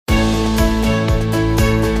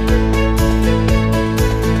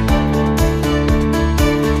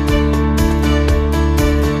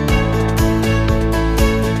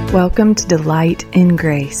Welcome to Delight in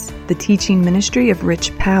Grace, the teaching ministry of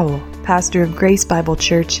Rich Powell, pastor of Grace Bible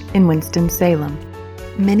Church in Winston-Salem.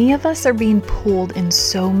 Many of us are being pulled in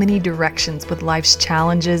so many directions with life's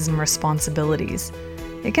challenges and responsibilities.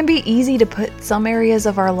 It can be easy to put some areas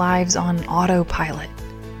of our lives on autopilot.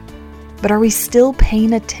 But are we still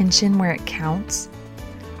paying attention where it counts?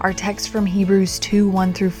 Our text from Hebrews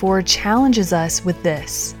 2:1-4 challenges us with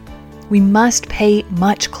this. We must pay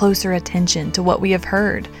much closer attention to what we have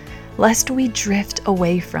heard, lest we drift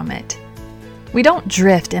away from it. We don't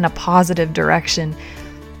drift in a positive direction,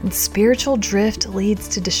 and spiritual drift leads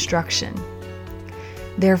to destruction.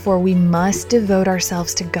 Therefore, we must devote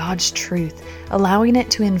ourselves to God's truth, allowing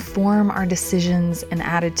it to inform our decisions and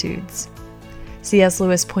attitudes. C.S.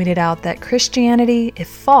 Lewis pointed out that Christianity, if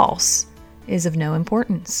false, is of no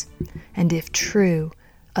importance, and if true,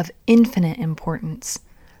 of infinite importance.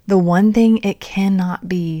 The one thing it cannot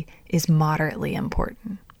be is moderately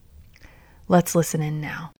important. Let's listen in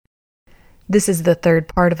now. This is the third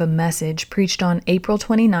part of a message preached on April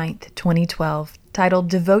 29th, 2012, titled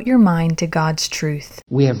Devote Your Mind to God's Truth.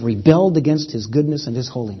 We have rebelled against His goodness and His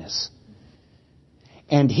holiness.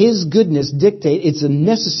 And His goodness dictates, it's a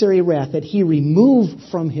necessary wrath that He remove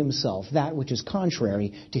from Himself that which is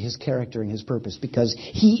contrary to His character and His purpose. Because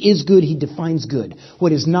He is good, He defines good.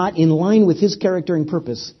 What is not in line with His character and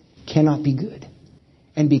purpose cannot be good.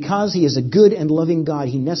 And because He is a good and loving God,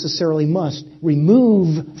 He necessarily must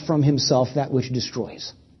remove from Himself that which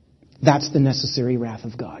destroys. That's the necessary wrath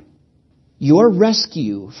of God. Your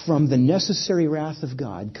rescue from the necessary wrath of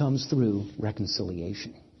God comes through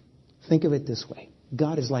reconciliation. Think of it this way.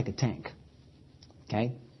 God is like a tank.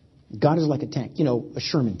 Okay? God is like a tank. You know, a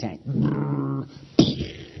Sherman tank.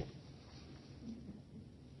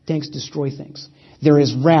 Tanks destroy things. There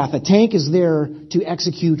is wrath. A tank is there to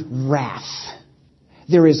execute wrath.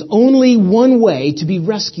 There is only one way to be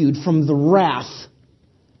rescued from the wrath.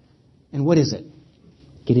 And what is it?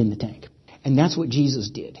 Get in the tank. And that's what Jesus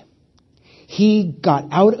did. He got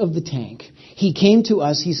out of the tank. He came to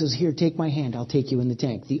us. He says, here, take my hand. I'll take you in the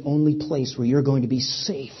tank. The only place where you're going to be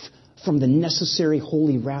safe from the necessary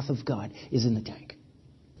holy wrath of God is in the tank.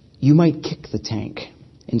 You might kick the tank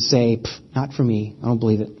and say, not for me. I don't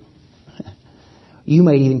believe it. You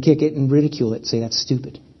might even kick it and ridicule it, say that's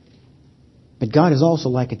stupid. But God is also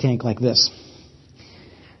like a tank like this.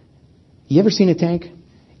 You ever seen a tank?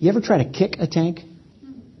 You ever try to kick a tank?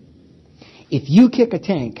 If you kick a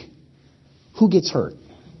tank, who gets hurt?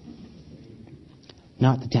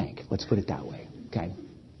 Not the tank. Let's put it that way. Okay?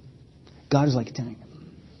 God is like a tank.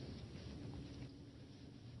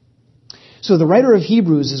 So the writer of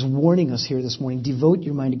Hebrews is warning us here this morning, devote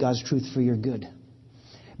your mind to God's truth for your good.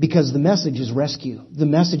 Because the message is rescue. The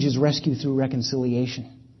message is rescue through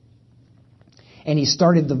reconciliation. And he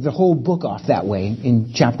started the whole book off that way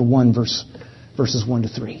in chapter 1, verses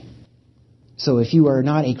 1-3. So if you are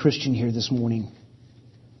not a Christian here this morning,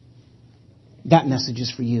 that message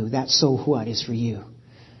is for you. That so what is for you.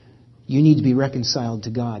 You need to be reconciled to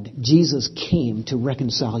God. Jesus came to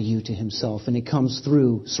reconcile you to Himself, and it comes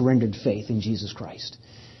through surrendered faith in Jesus Christ.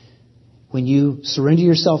 When you surrender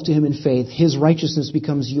yourself to Him in faith, His righteousness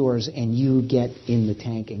becomes yours, and you get in the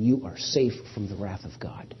tank, and you are safe from the wrath of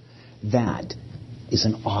God. That is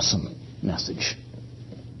an awesome message.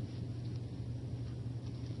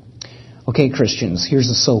 Okay, Christians, here's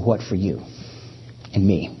the so what for you and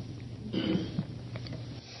me.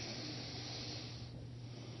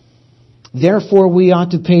 Therefore, we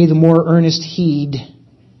ought to pay the more earnest heed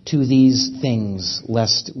to these things,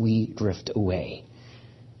 lest we drift away.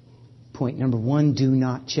 Point number 1, do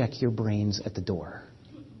not check your brains at the door.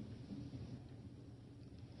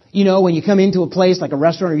 You know, when you come into a place like a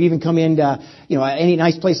restaurant or you even come into, any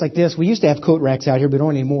nice place like this, we used to have coat racks out here, but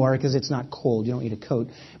don't anymore because it's not cold. You don't need a coat.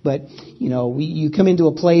 But, you come into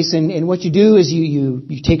a place and what you do is you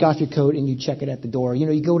take off your coat and you check it at the door. You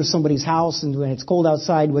know, you go to somebody's house and when it's cold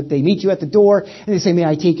outside, they meet you at the door and they say, may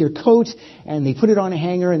I take your coat? And they put it on a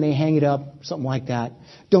hanger and they hang it up, something like that.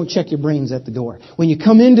 Don't check your brains at the door. When you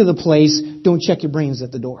come into the place, don't check your brains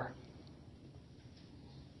at the door.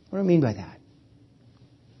 What do I mean by that?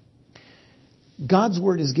 God's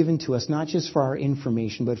Word is given to us not just for our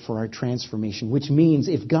information, but for our transformation, which means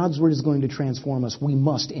if God's Word is going to transform us, we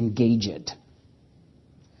must engage it.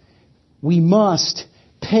 We must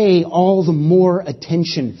pay all the more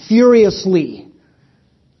attention, furiously.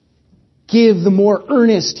 Give the more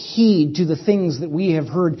earnest heed to the things that we have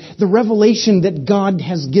heard, the revelation that God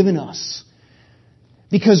has given us.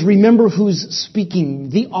 Because remember who's speaking.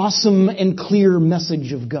 The awesome and clear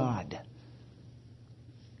message of God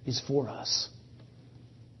is for us.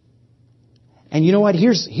 And you know what?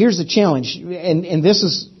 Here's a challenge, and this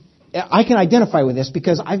is I can identify with this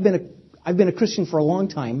because I've been a Christian for a long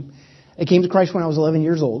time. I came to Christ when I was 11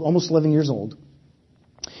 years old, almost 11 years old.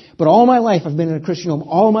 But all my life I've been in a Christian home.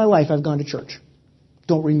 All my life I've gone to church.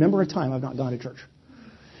 Don't remember a time I've not gone to church.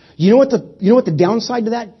 You know what the downside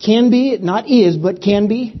to that can be? Not is, but can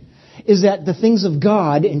be, is that the things of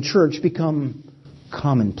God in church become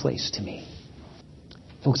commonplace to me.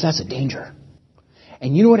 Folks, that's a danger.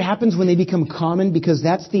 And you know what happens when they become common? Because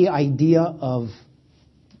that's the idea of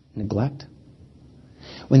neglect.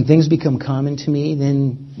 When things become common to me,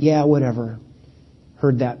 then, yeah, whatever.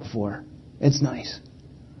 Heard that before. It's nice.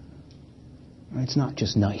 It's not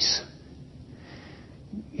just nice.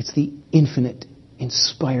 It's the infinite,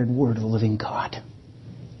 inspired Word of the living God.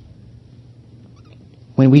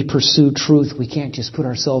 When we pursue truth, we can't just put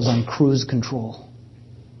ourselves on cruise control.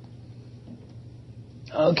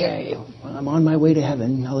 Okay, well, I'm on my way to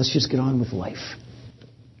heaven. Now let's just get on with life.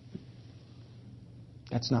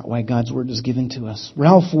 That's not why God's Word is given to us.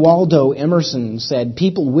 Ralph Waldo Emerson said,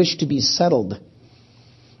 people wish to be settled.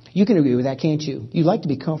 You can agree with that, can't you? You like to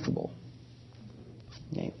be comfortable.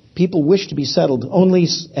 Okay. People wish to be settled. Only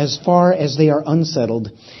as far as they are unsettled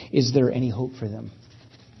is there any hope for them.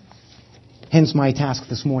 Hence my task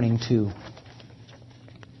this morning to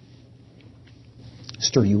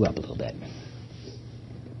stir you up a little bit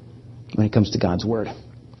when it comes to God's Word.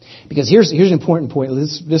 Because here's an important point.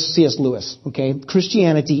 This is C.S. Lewis. Okay,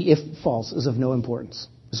 Christianity, if false, is of no importance.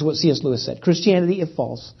 This is what C.S. Lewis said. Christianity, if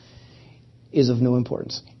false, is of no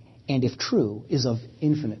importance, and if true, is of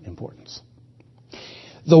infinite importance.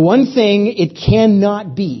 The one thing it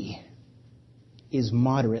cannot be is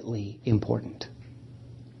moderately important.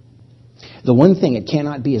 The one thing it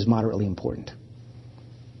cannot be is moderately important.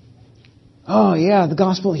 Oh, yeah, the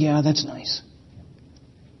gospel, yeah, that's nice.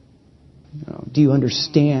 No, do you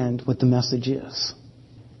understand what the message is?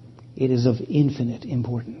 It is of infinite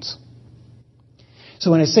importance.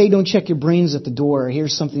 So when I say don't check your brains at the door,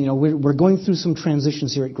 here's something, we're going through some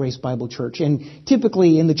transitions here at Grace Bible Church. And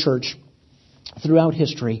typically in the church, throughout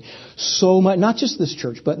history, so much, not just this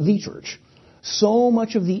church, but the church, so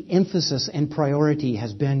much of the emphasis and priority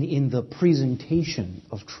has been in the presentation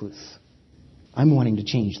of truth. I'm wanting to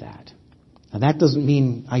change that. Now that doesn't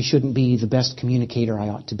mean I shouldn't be the best communicator I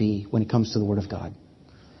ought to be when it comes to the Word of God.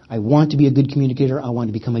 I want to be a good communicator. I want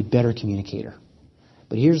to become a better communicator.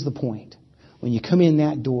 But here's the point. When you come in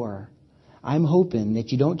that door, I'm hoping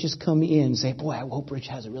that you don't just come in and say, boy, I hope Rich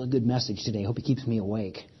has a really good message today. I hope he keeps me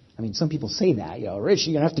awake. I mean, some people say that, Rich,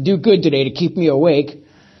 you're going to have to do good today to keep me awake.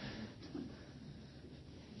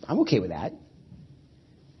 I'm okay with that.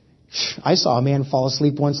 I saw a man fall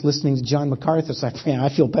asleep once listening to John MacArthur, so I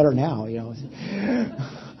feel better now,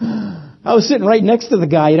 I was sitting right next to the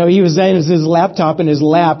guy, he was in his laptop in his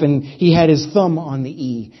lap, and he had his thumb on the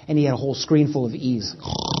E, and he had a whole screen full of E's.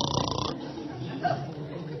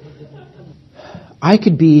 I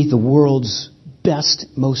could be the world's best,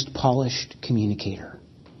 most polished communicator.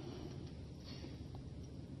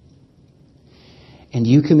 And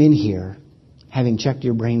you come in here, having checked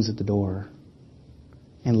your brains at the door,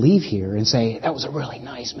 and leave here and say, that was a really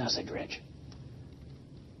nice message, Rich.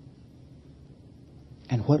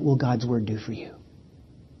 And what will God's Word do for you?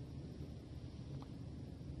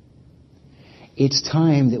 It's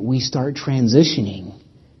time that we start transitioning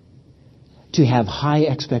to have high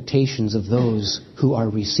expectations of those who are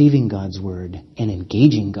receiving God's Word and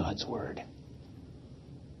engaging God's Word.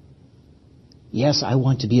 Yes, I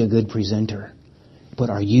want to be a good presenter,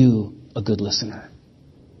 but are you a good listener?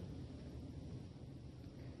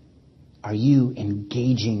 Are you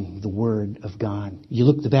engaging the Word of God? You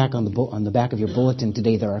look on the back of your bulletin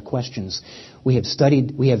today. There are questions. We have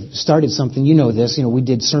started something. You know this. We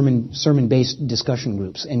did sermon-based discussion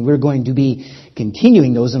groups, and we're going to be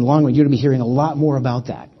continuing those in the long run. You're going to be hearing a lot more about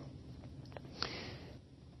that.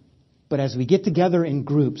 But as we get together in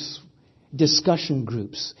groups, discussion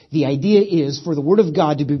groups, the idea is for the Word of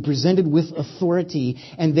God to be presented with authority,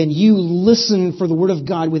 and then you listen for the Word of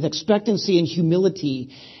God with expectancy and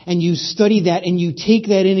humility, and you study that, and you take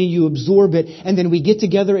that in, and you absorb it, and then we get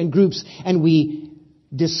together in groups, and we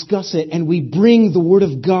discuss it, and we bring the Word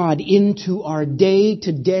of God into our day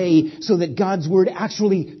to day, so that God's Word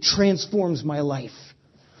actually transforms my life.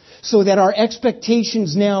 So that our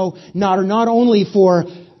expectations now are not only for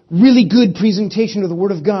really good presentation of the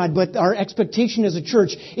Word of God, but our expectation as a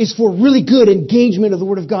church is for really good engagement of the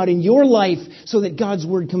Word of God in your life, so that God's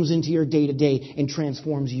Word comes into your day to day and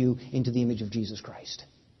transforms you into the image of Jesus Christ.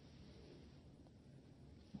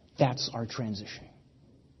 That's our transition.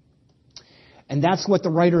 And that's what the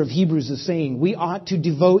writer of Hebrews is saying. We ought to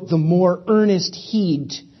devote the more earnest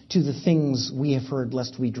heed to the things we have heard,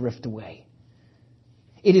 lest we drift away.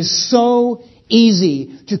 It is so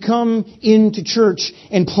easy to come into church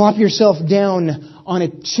and plop yourself down on a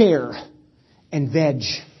chair and veg.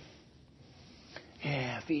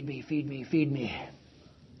 Yeah, feed me, feed me, feed me.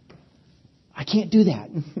 I can't do that.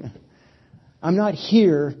 I'm not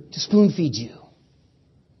here to spoon feed you.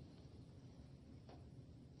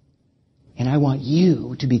 And I want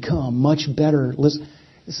you to become much better. Listen,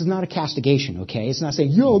 this is not a castigation, okay? It's not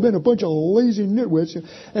saying, yo, been a bunch of lazy nitwits.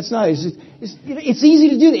 That's not. It's easy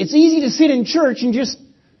to do that. It's easy to sit in church and just,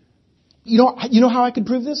 you know how I could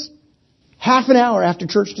prove this? Half an hour after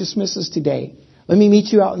church dismisses today, let me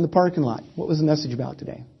meet you out in the parking lot. What was the message about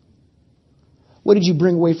today? What did you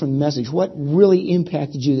bring away from the message? What really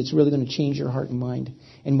impacted you that's really going to change your heart and mind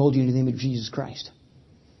and mold you into the image of Jesus Christ?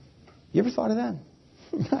 You ever thought of that?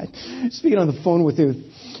 Speaking on the phone with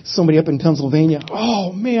somebody up in Pennsylvania.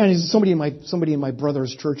 Oh man, somebody in my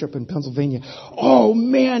brother's church up in Pennsylvania. Oh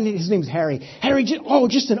man, his name's Harry. Harry,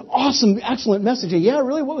 just an awesome, excellent message. Yeah,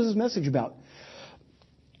 really? What was his message about?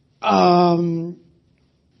 Don't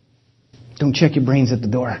check your brains at the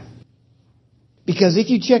door. Because if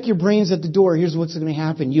you check your brains at the door, here's what's going to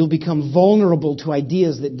happen. You'll become vulnerable to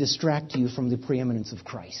ideas that distract you from the preeminence of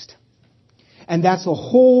Christ. And that's the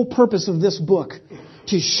whole purpose of this book,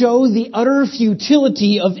 to show the utter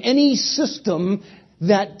futility of any system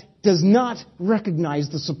that does not recognize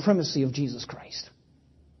the supremacy of Jesus Christ.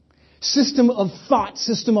 System of thought,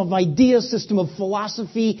 system of ideas, system of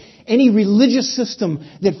philosophy, any religious system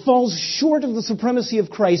that falls short of the supremacy of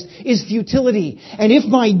Christ is futility. And if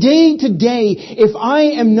my day to day, if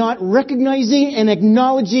I am not recognizing and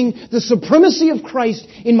acknowledging the supremacy of Christ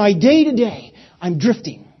in my day to day, I'm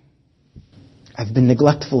drifting. I've been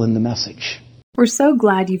neglectful in the message. We're so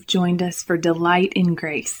glad you've joined us for Delight in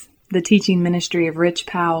Grace, the teaching ministry of Rich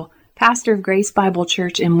Powell, pastor of Grace Bible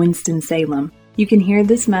Church in Winston-Salem. You can hear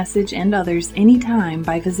this message and others anytime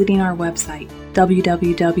by visiting our website,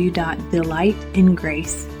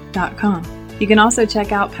 www.delightingrace.com. You can also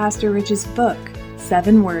check out Pastor Rich's book,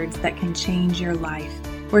 7 Words That Can Change Your Life,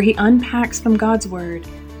 where he unpacks from God's Word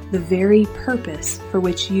the very purpose for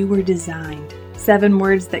which you were designed. 7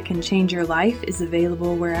 Words That Can Change Your Life is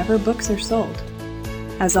available wherever books are sold.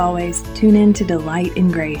 As always, tune in to Delight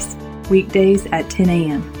in Grace, weekdays at 10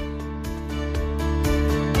 a.m.